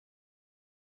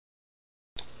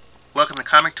Welcome to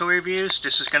Comic Toy Reviews.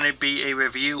 This is going to be a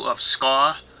review of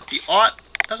Skaar. The art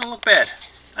doesn't look bad.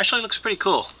 Actually looks pretty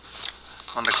cool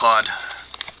on the card.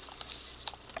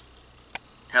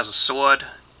 He has a sword.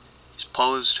 He's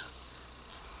posed,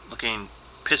 looking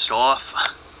pissed off.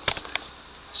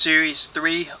 Series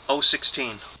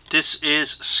 3/016. This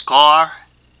is Skaar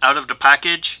out of the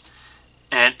package,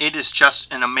 and it is just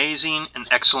an amazing and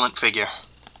excellent figure.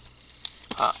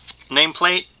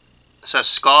 Nameplate says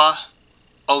Skaar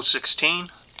 016.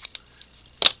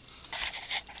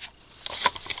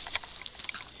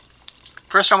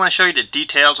 First I want to show you the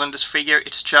details on this figure.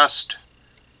 It's just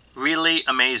really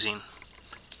amazing.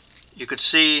 You could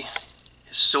see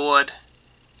his sword.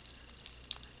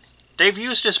 They've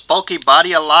used this bulky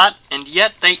body a lot, and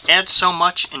yet they add so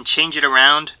much and change it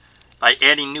around by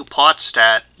adding new parts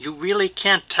that you really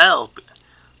can't tell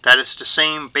that it's the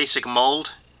same basic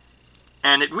mold.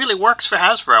 And it really works for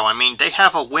Hasbro. I mean, they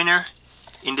have a winner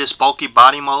in this bulky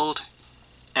body mold,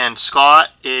 and Skaar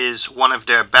is one of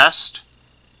their best.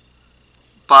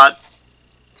 But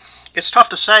it's tough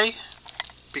to say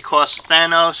because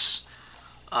Thanos,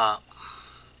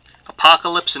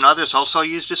 Apocalypse, and others also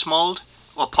use this mold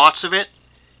or parts of it.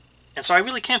 And so I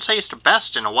really can't say it's the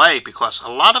best in a way because a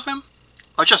lot of them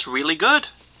are just really good.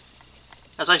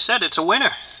 As I said, it's a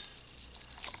winner.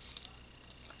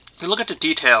 You look at the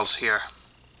details here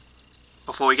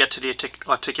before we get to the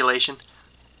articulation.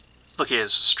 Look, here,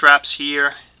 straps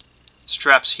here,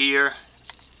 straps here.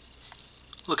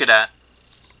 Look at that.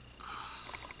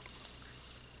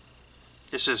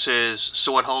 This is his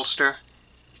sword holster.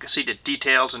 You can see the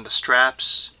details in the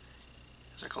straps.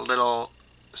 There's like a little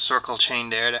circle chain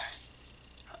there.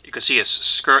 You can see his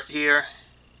skirt here.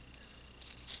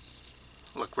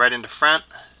 Look right in the front.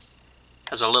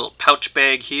 Has a little pouch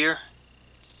bag here.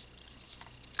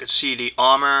 You can see the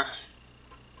armor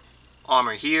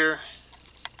here.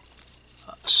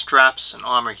 Straps and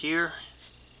armor here.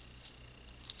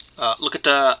 Look at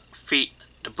the feet,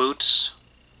 the boots.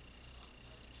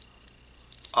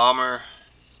 Armor.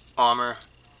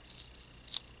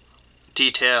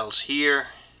 Details here.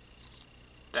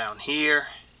 Down here.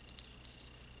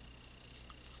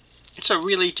 It's a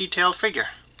really detailed figure.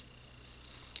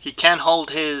 He can hold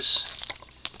his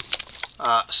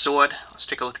sword. Let's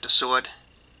take a look at the sword.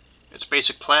 It's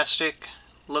basic plastic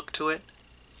look to it.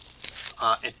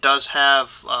 It does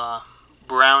have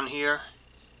brown here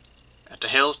at the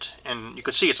hilt, and you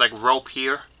can see it's like rope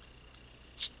here.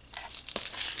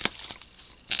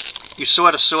 You saw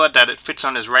the sword that it fits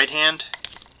on his right hand,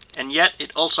 and yet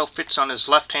it also fits on his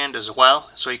left hand as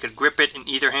well, so you could grip it in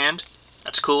either hand.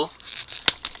 That's cool.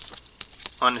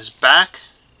 On his back,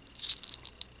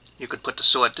 you could put the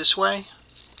sword this way,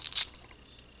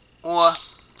 or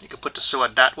you could put the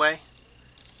sword that way.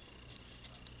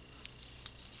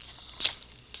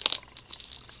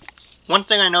 One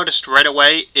thing I noticed right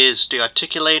away is the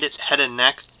articulated head and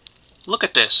neck. Look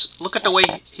at this. Look at the way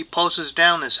he poses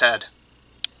down his head.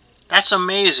 That's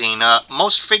amazing.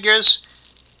 Most figures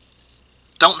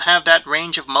don't have that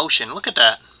range of motion. Look at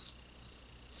that.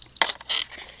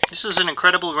 This is an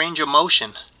incredible range of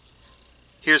motion.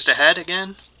 Here's the head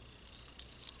again.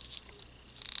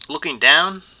 Looking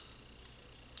down.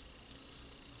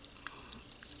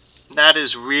 That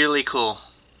is really cool.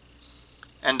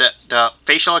 And the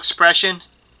facial expression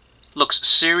looks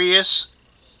serious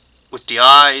with the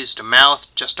eyes, the mouth,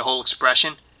 just the whole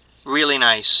expression. Really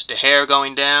nice. The hair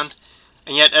going down.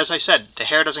 And yet, as I said, the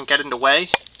hair doesn't get in the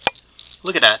way.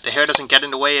 Look at that. The hair doesn't get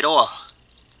in the way at all.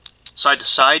 Side to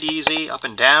side easy, up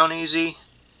and down easy.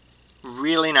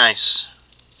 Really nice.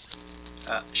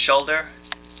 Shoulder,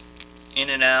 in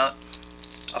and out,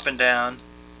 up and down.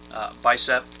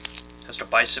 Bicep, has the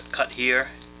bicep cut here.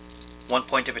 One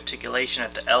point of articulation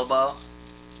at the elbow.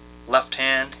 Left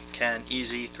hand can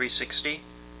easy 360.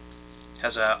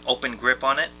 Has an open grip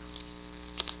on it.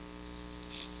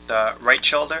 The right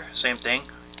shoulder, same thing.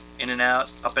 In and out,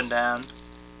 up and down.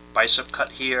 Bicep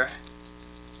cut here.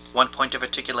 One point of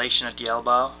articulation at the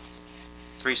elbow.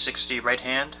 360 right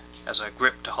hand. Has a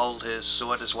grip to hold his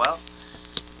sword as well.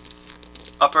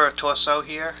 Upper torso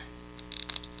here.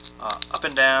 Up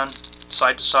and down.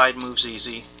 Side to side moves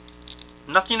easy.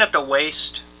 Nothing at the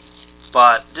waist,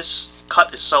 but this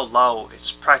cut is so low,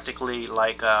 it's practically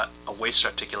like a waist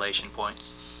articulation point.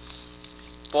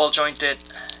 Ball jointed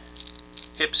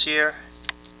hips here,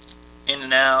 in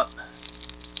and out,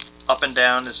 up and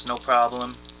down is no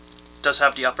problem. Does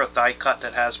have the upper thigh cut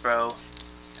that Hasbro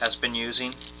has been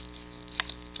using.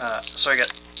 So I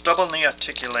got double knee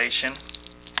articulation,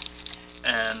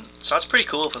 and so that's pretty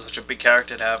cool for such a big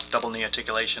character to have double knee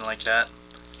articulation like that.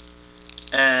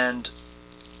 And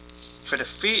for the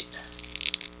feet,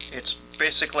 It's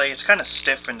basically, it's kind of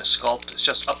stiff in the sculpt. It's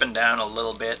just up and down a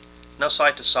little bit. No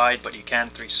side to side, but you can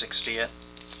 360 it.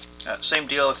 Same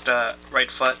deal with the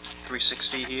right foot,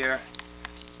 360 here.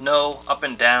 No up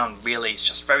and down really, it's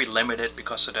just very limited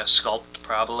because of the sculpt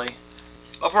probably.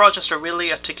 Overall, just a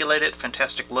really articulated,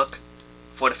 fantastic look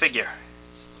for the figure.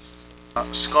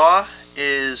 Skaar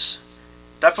is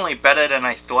definitely better than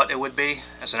I thought it would be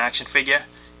as an action figure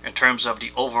in terms of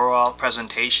the overall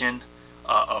presentation,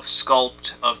 of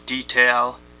sculpt, of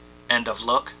detail, and of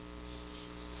look.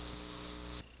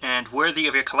 And worthy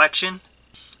of your collection,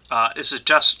 this is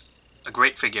just a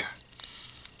great figure.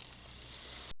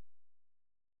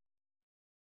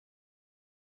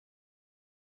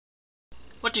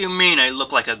 What do you mean I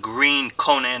look like a green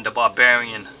Conan the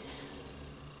Barbarian?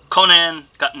 Conan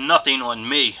got nothing on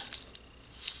me.